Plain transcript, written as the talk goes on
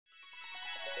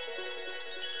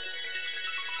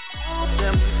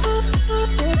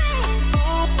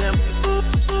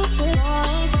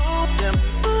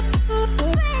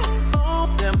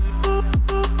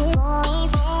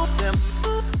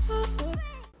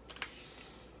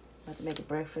to make a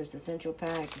breakfast essential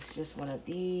pack. It's just one of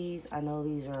these. I know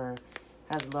these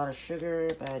has a lot of sugar,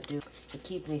 but it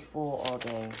keeps me full all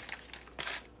day.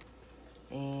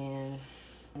 And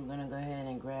I'm gonna go ahead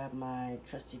and grab my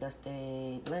trusty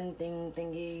dusty blending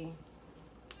thingy.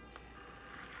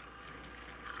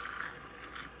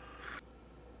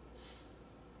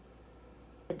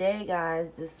 Today,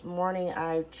 guys, this morning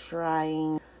I'm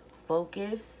trying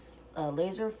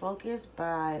laser focus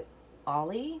by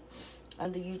Ollie.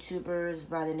 The YouTubers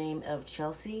by the name of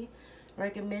Chelsea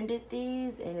recommended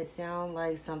these, and it sounded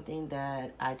like something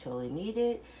that I totally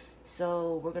needed.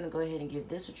 So we're gonna go ahead and give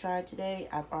this a try today.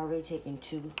 I've already taken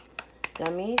 2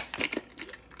 gummies.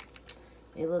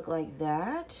 They look like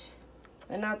that.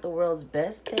 They're not the world's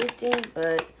best tasting,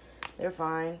 but they're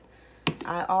fine.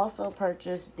 I also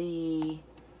purchased the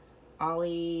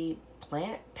Ollie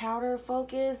plant powder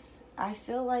focus. I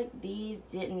feel like these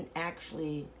didn't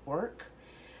actually work.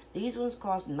 These ones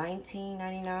cost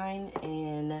 $19.99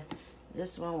 and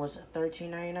this one was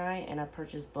 $13.99, and I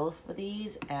purchased both of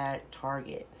these at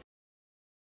Target.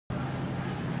 Check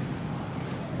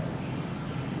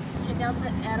out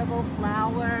the edible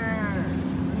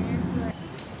flowers. Get into it.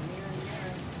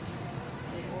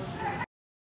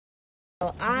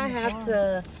 So I have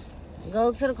to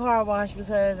go to the car wash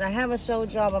because I haven't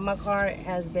showed y'all, but my car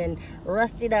has been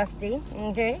rusty dusty.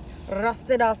 Okay,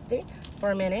 rusty dusty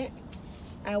for a minute.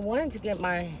 I wanted to get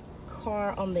my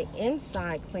car on the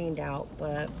inside cleaned out,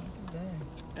 but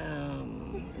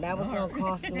that was gonna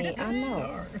cost me, I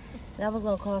know, that was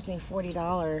gonna cost me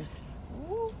 $40.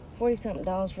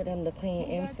 $40-something for them to clean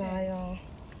inside, y'all.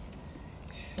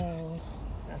 So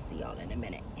I'll see y'all in a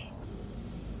minute.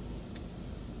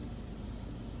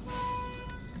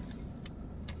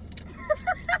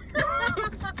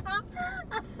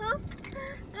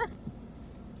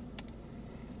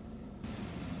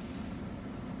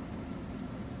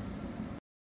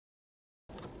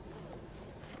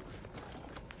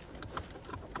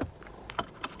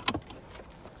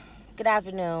 Good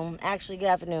afternoon. Actually, good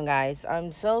afternoon, guys.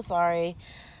 I'm so sorry.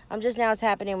 I'm just now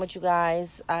tapping in with you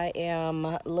guys. I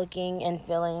am looking and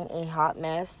feeling a hot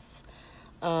mess.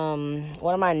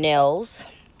 One of my nails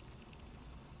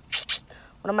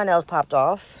popped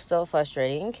off. So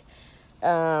frustrating.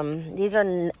 These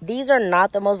are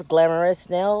not the most glamorous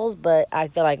nails, but I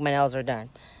feel like my nails are done.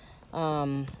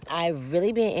 I've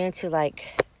really been into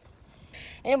like,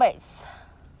 anyways,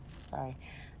 sorry.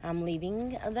 I'm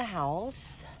leaving the house.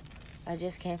 I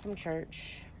just came from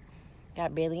church.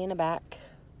 Got Bailey in the back.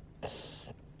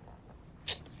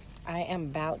 I am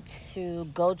about to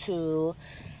go to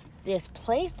this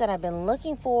place that I've been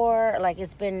looking for. Like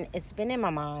it's been in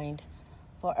my mind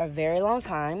for a very long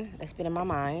time. It's been in my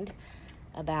mind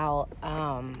about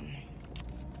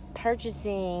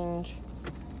purchasing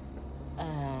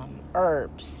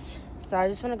herbs. So I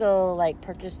just want to go like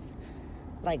purchase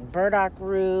like burdock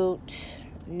root,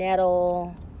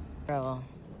 nettle.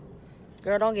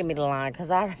 Girl, don't give me the line,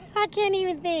 because I can't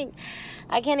even think.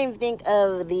 I can't even think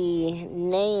of the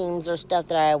names or stuff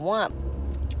that I want.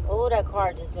 Oh, that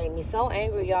car just made me so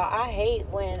angry, y'all. I hate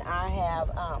when I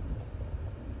have,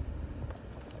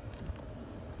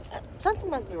 something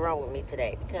must be wrong with me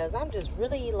today, because I'm just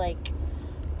really, like,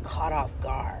 caught off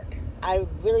guard. I've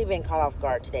really been caught off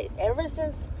guard today. Ever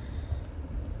since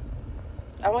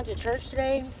I went to church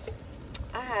today,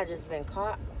 I had just been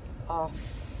caught off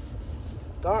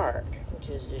guard, which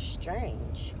is just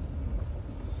strange.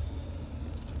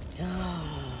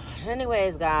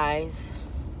 Anyways, guys,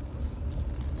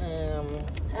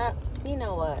 you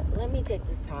know what, let me take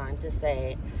this time to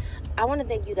say I want to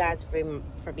thank you guys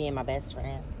for being my best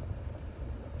friends.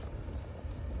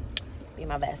 Be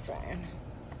my best friend.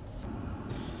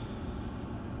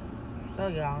 So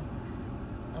y'all,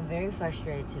 I'm very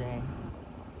frustrated today.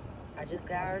 I just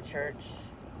got out of church,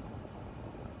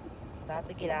 about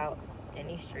to get out in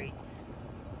these streets,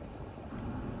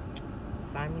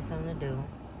 find me something to do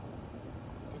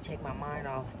to take my mind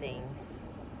off things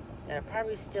that'll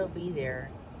probably still be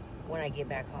there when I get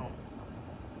back home.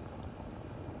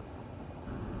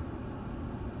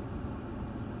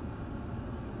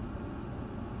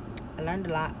 I learned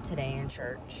a lot today in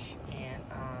church, and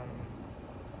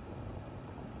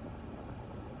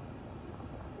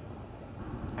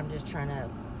I'm just trying to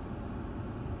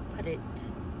put it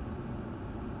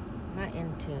not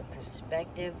into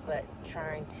perspective, but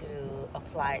trying to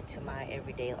apply it to my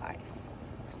everyday life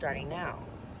starting now.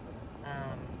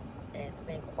 And it's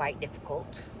been quite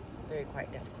difficult,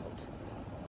 quite difficult.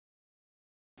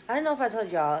 I don't know if I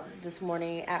told y'all this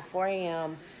morning at 4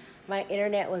 a.m. my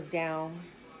internet was down.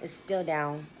 It's still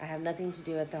down. I have nothing to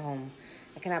do at the home.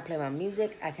 I cannot play my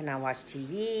music. I cannot watch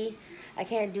TV. I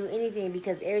can't do anything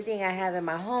because everything I have in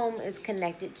my home is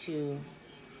connected to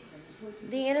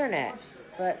the internet.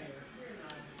 But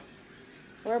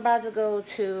we're about to go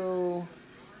to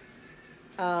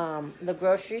the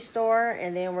grocery store,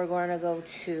 and then we're going to go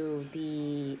to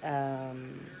the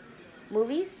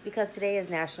movies because today is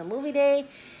National Movie Day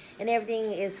and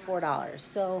everything is $4.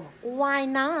 So why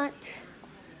not?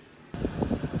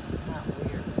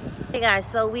 Hey guys,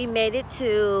 so we made it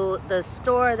to the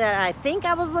store that I think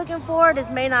I was looking for. This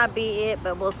may not be it,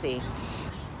 but we'll see.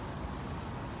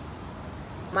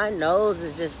 My nose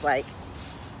is just like,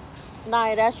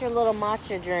 Nia, that's your little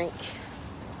matcha drink.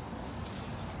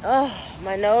 Oh,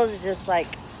 my nose is just like,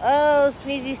 oh,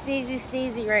 sneezy, sneezy,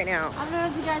 sneezy right now. I don't know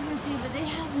if you guys can see, but they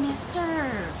have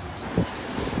misters.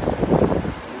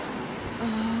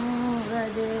 Oh, the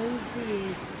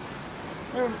daisies.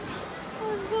 They're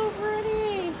so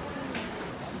pretty.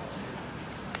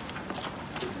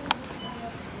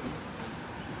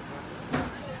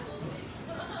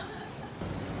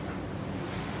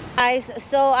 Guys,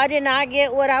 so I did not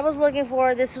get what I was looking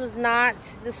for. This was not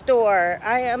the store.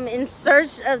 I am in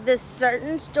search of this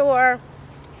certain store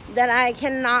that I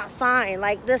cannot find.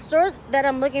 Like, the store that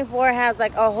I'm looking for has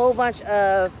like a whole bunch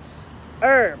of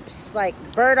herbs, like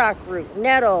burdock root,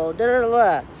 nettle,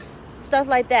 stuff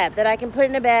like that I can put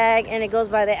in a bag, and it goes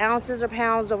by the ounces or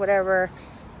pounds or whatever.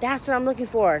 That's what I'm looking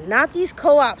for, not these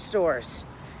co-op stores.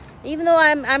 Even though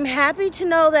I'm happy to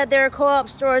know that there are co-op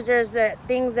stores, there's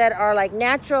things that are like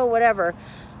natural, whatever,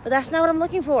 but that's not what I'm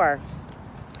looking for.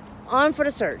 On for the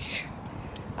search.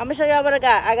 I'm gonna show y'all what I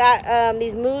got. I got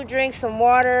these mood drinks, some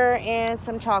water, and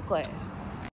some chocolate.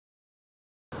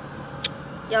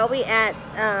 Y'all, we at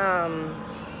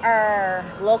our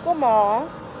local mall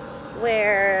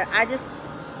where I just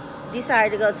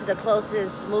decided to go to the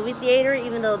closest movie theater,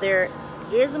 even though there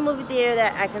is a movie theater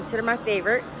that I consider my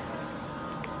favorite.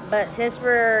 But since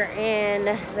we're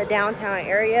in the downtown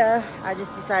area, I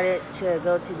just decided to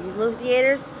go to these movie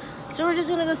theaters. So we're just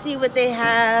gonna go see what they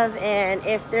have, and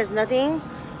if there's nothing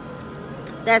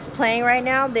that's playing right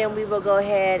now, then we will go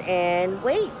ahead and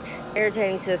wait.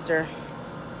 Irritating sister.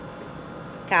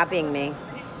 Copying me.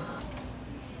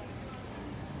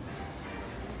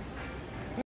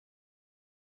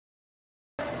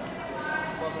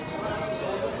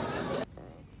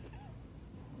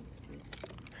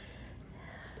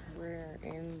 We're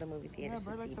in the movie theater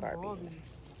to see Barbie.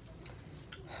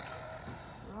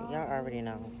 Y'all already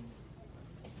know.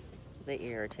 The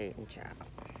irritating child.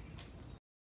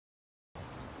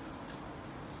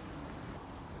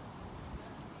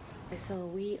 So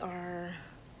we are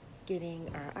getting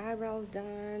our eyebrows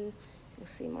done. You'll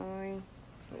see mine.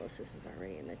 My little sister's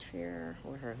already in the chair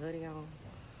with her hoodie on.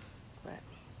 But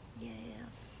yes.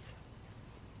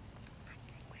 I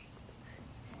can't wait.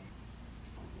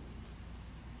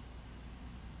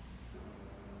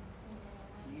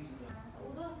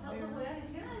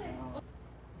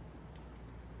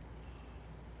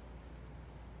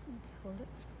 Hold it.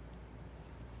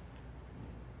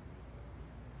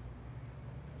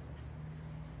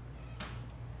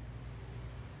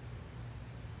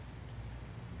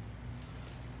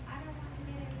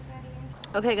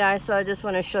 Okay guys, so I just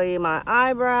want to show you my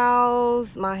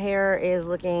eyebrows. My hair is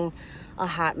looking a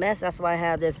hot mess. That's why I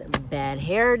have this bad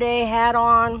hair day hat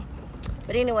on.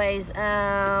 But anyways,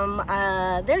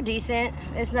 they're decent.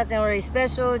 It's nothing really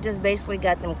special. Just basically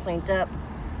got them cleaned up.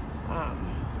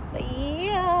 But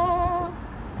yeah.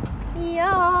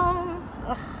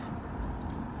 Ugh.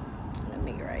 Let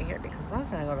me get right here because I'm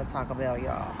gonna go to Taco Bell,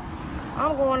 y'all.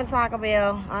 I'm going to Taco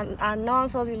Bell. I know I'm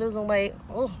supposed to be losing weight.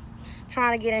 Ooh,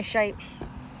 trying to get in shape.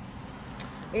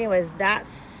 Anyways,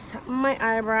 that's my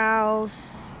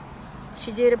eyebrows.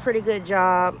 She did a pretty good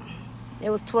job. It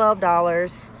was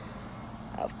 $12.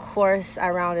 Of course, I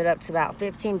rounded up to about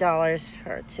 $15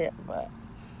 for a tip, but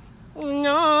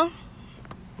no.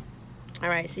 All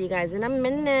right, see you guys in a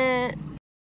minute.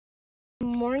 Good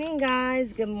morning,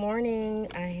 guys. Good morning.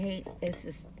 I hate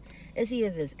it's either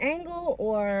this angle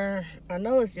or I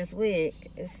know it's just wig.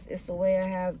 It's the way I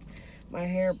have my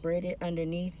hair braided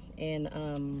underneath and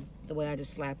the way I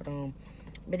just slap it on.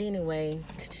 But anyway,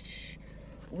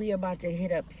 we are about to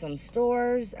hit up some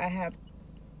stores. I have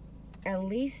at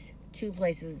least 2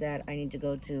 places that I need to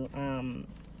go to. I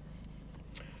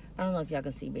don't know if y'all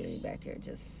can see Bailey back here.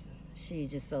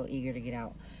 She's just so eager to get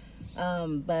out.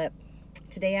 But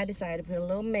today I decided to put a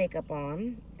little makeup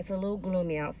on. It's a little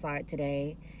gloomy outside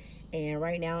today. And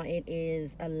right now it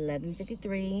is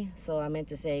 11:53. So I meant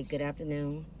to say good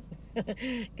afternoon.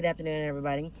 Good afternoon,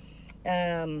 everybody.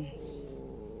 Oh,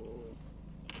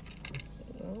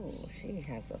 she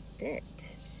has a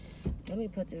fit. Let me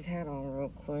put this hat on real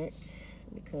quick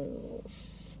because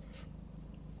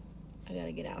I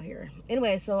gotta get out here.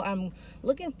 Anyway, so I'm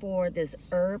looking for this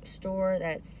herb store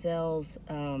that sells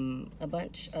a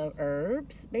bunch of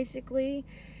herbs, basically.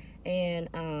 And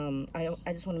I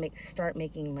just want to start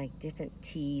making like different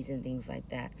teas and things like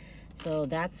that. So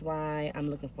that's why I'm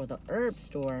looking for the herb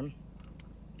store.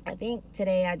 I think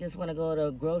today I just want to go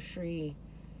to grocery.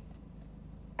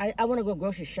 I want to go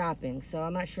grocery shopping. So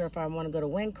I'm not sure if I want to go to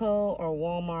Winco or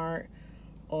Walmart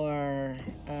or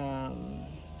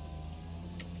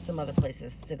some other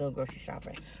places to go grocery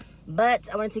shopping. But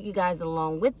I want to take you guys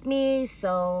along with me.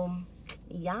 So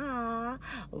yeah,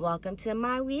 welcome to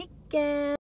my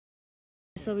weekend.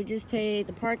 So we just paid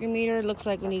the parking meter. Looks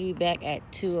like we need to be back at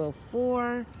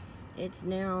 2:04. It's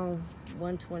now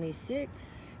 1:26.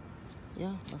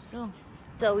 Yeah, let's go.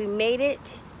 So we made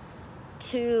it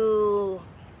to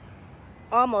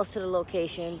almost to the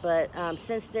location, but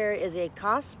since there is a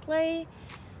cosplay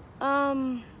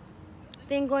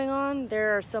thing going on,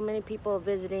 there are so many people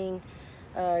visiting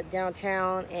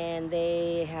downtown, and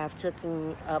they have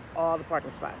taken up all the parking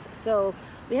spots. So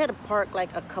we had to park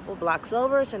like a couple blocks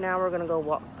over, so now we're gonna go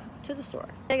walk to the store.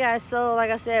 Hey guys, so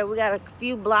like I said, we got a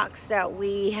few blocks that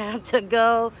we have to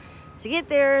go to get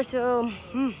there. So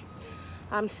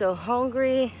I'm so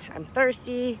hungry, I'm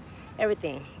thirsty,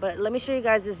 everything. But let me show you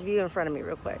guys this view in front of me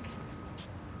real quick.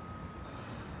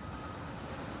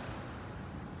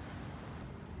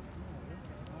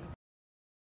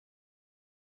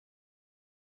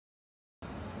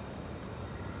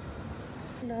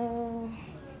 Hello.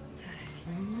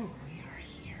 We are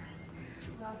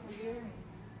here.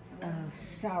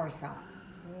 Sour salt.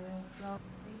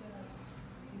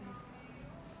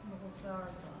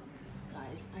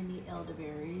 Guys, I need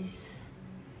elderberries.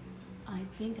 I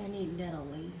think I need nettle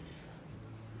leaf.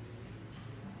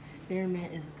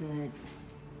 Spearmint is good.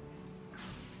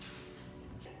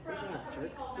 We got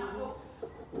jerk seasoning.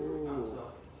 Ooh.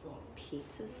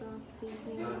 Pizza sauce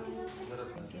seasoning.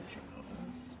 Get your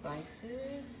own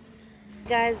spices.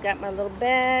 Guys, got my little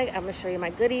bag. I'm gonna show you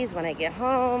my goodies when I get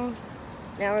home.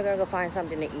 Now we're gonna go find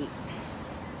something to eat.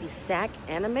 The SAC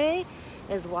anime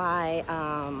is why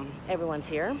everyone's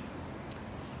here.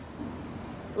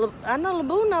 I know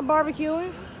Labu not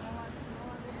barbecuing.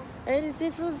 It's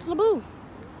Labu.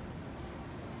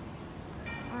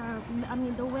 I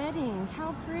mean the wedding.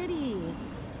 How pretty.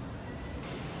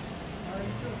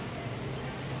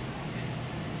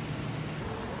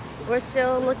 We're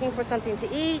still looking for something to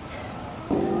eat.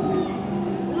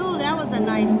 Ooh, that was a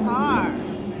nice car.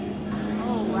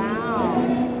 Oh, wow.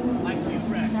 Like you,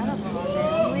 Is that a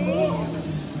Bentley?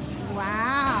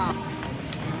 Wow.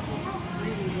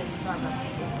 Really good Starbucks.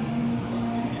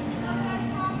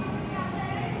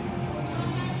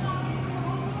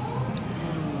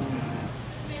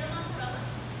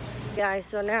 Guys,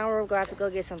 so now we're about to go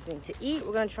get something to eat.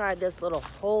 We're gonna try this little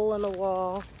hole in the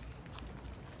wall.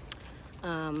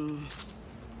 I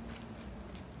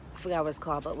forgot what it's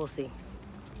called, but we'll see.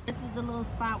 This is the little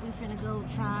spot we're finna go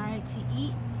try to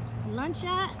eat lunch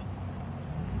at.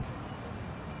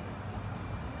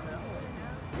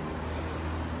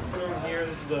 Here,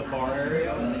 this is the bar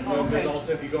area. Okay.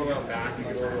 Also, if you go around back, you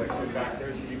can go like back there.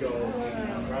 If you go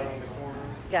right on the corner.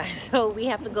 Guys, so we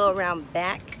have to go around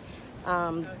back.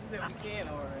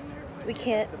 We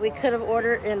can't. We could have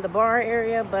ordered in the bar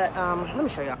area, but let me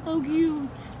show y'all. Oh, cute.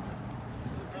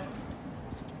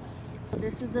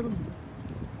 This is the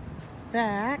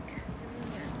back.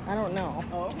 I don't know.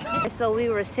 Oh. So we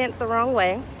were sent the wrong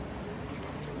way,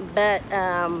 but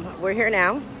we're here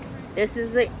now. This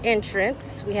is the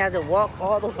entrance. We had to walk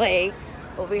all the way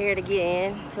over here to get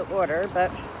in to order,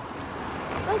 but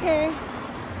okay.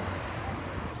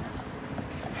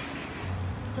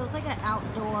 So it's like an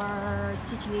outdoor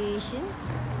situation.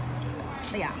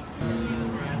 But yeah.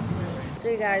 So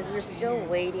you guys, we're still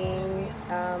waiting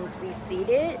to be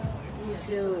seated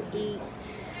to eat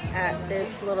at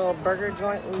this little burger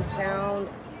joint we found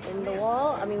in the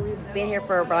wall. I mean, we've been here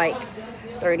for like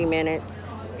 30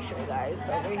 minutes. Let me show you guys.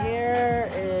 Over here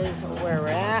is where we're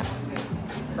at.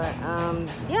 But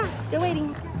yeah, still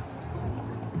waiting. So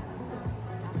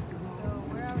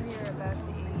we're out here about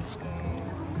to eat.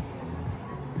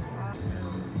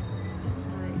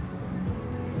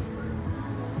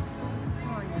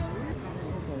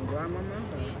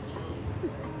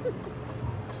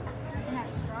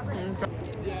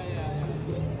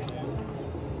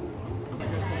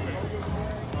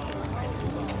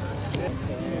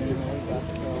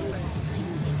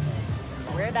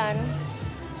 We're done.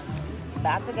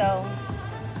 About to go.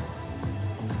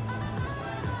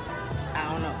 I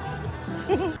don't know.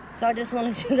 So I just want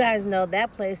to let you guys know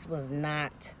that place was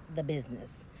not the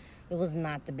business. It was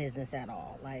not the business at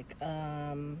all. Like,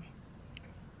 at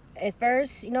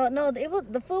first, no,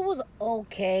 the food was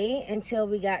okay until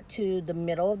we got to the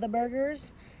middle of the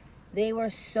burgers. They were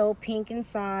so pink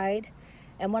inside.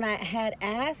 And when I had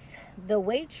asked the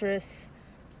waitress,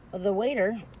 or the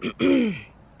waiter,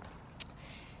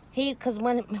 because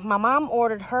when my mom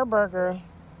ordered her burger,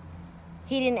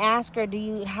 he didn't ask her,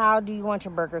 how do you want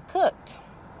your burger cooked?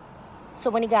 So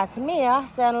when he got to me, I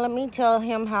said, let me tell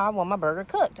him how I want my burger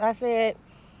cooked. I said,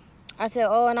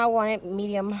 oh, and I want it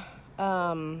medium,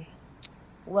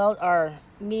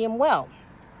 medium well.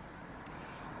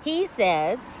 He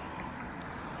says,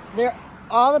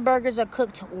 all the burgers are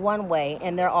cooked one way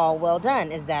and they're all well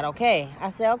done. Is that okay? I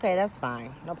said, okay, that's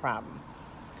fine. No problem.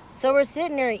 So we're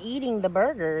sitting there eating the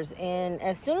burgers, and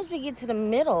as soon as we get to the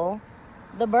middle,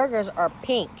 the burgers are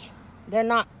pink. They're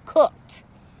not cooked.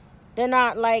 They're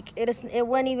not like, it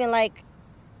wasn't even like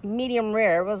medium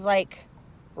rare. It was like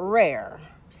rare.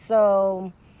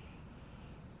 So,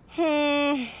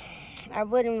 I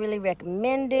wouldn't really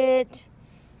recommend it.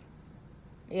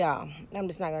 Yeah, I'm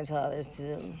just not going to tell others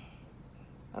to.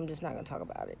 I'm just not going to talk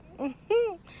about it.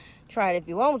 Try it if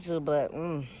you want to, but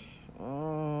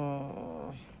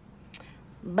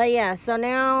but yeah, so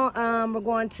now we're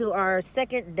going to our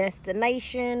second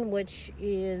destination, which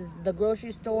is the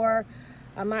grocery store.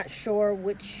 I'm not sure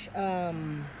which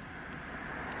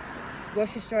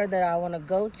grocery store that I want to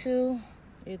go to,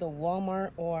 either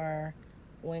Walmart or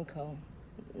Winco.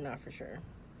 Not for sure.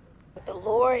 The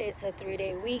Lord, it's a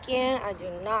 3-day weekend. I do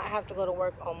not have to go to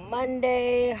work on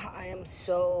Monday. I am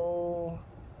so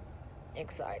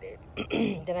excited.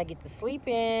 Then I get to sleep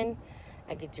in.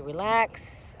 I get to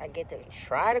relax. I get to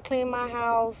try to clean my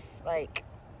house. Like,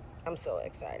 I'm so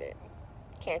excited.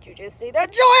 Can't you just see the joy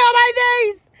on my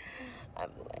face? I'm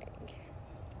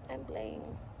blank.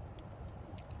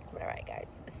 But all right,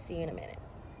 guys. See you in a minute.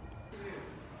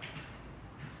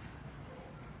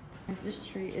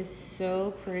 This tree is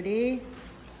so pretty.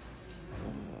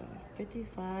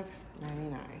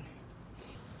 $55.99.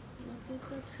 Look at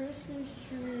the Christmas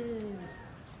tree.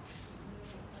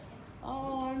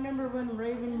 Oh, I remember when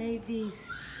Raven made these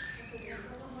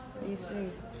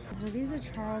things. So these are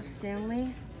Charles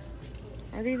Stanley.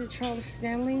 Are these a Charles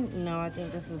Stanley? No, I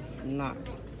think this is not.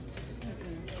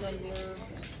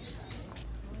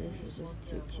 This is just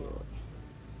too cute.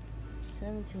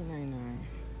 $17.99.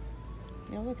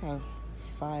 Yeah, look how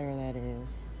fire that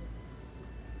is.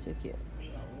 Too cute.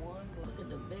 Look at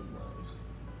the big one.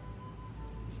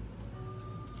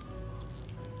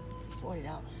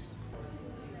 $40.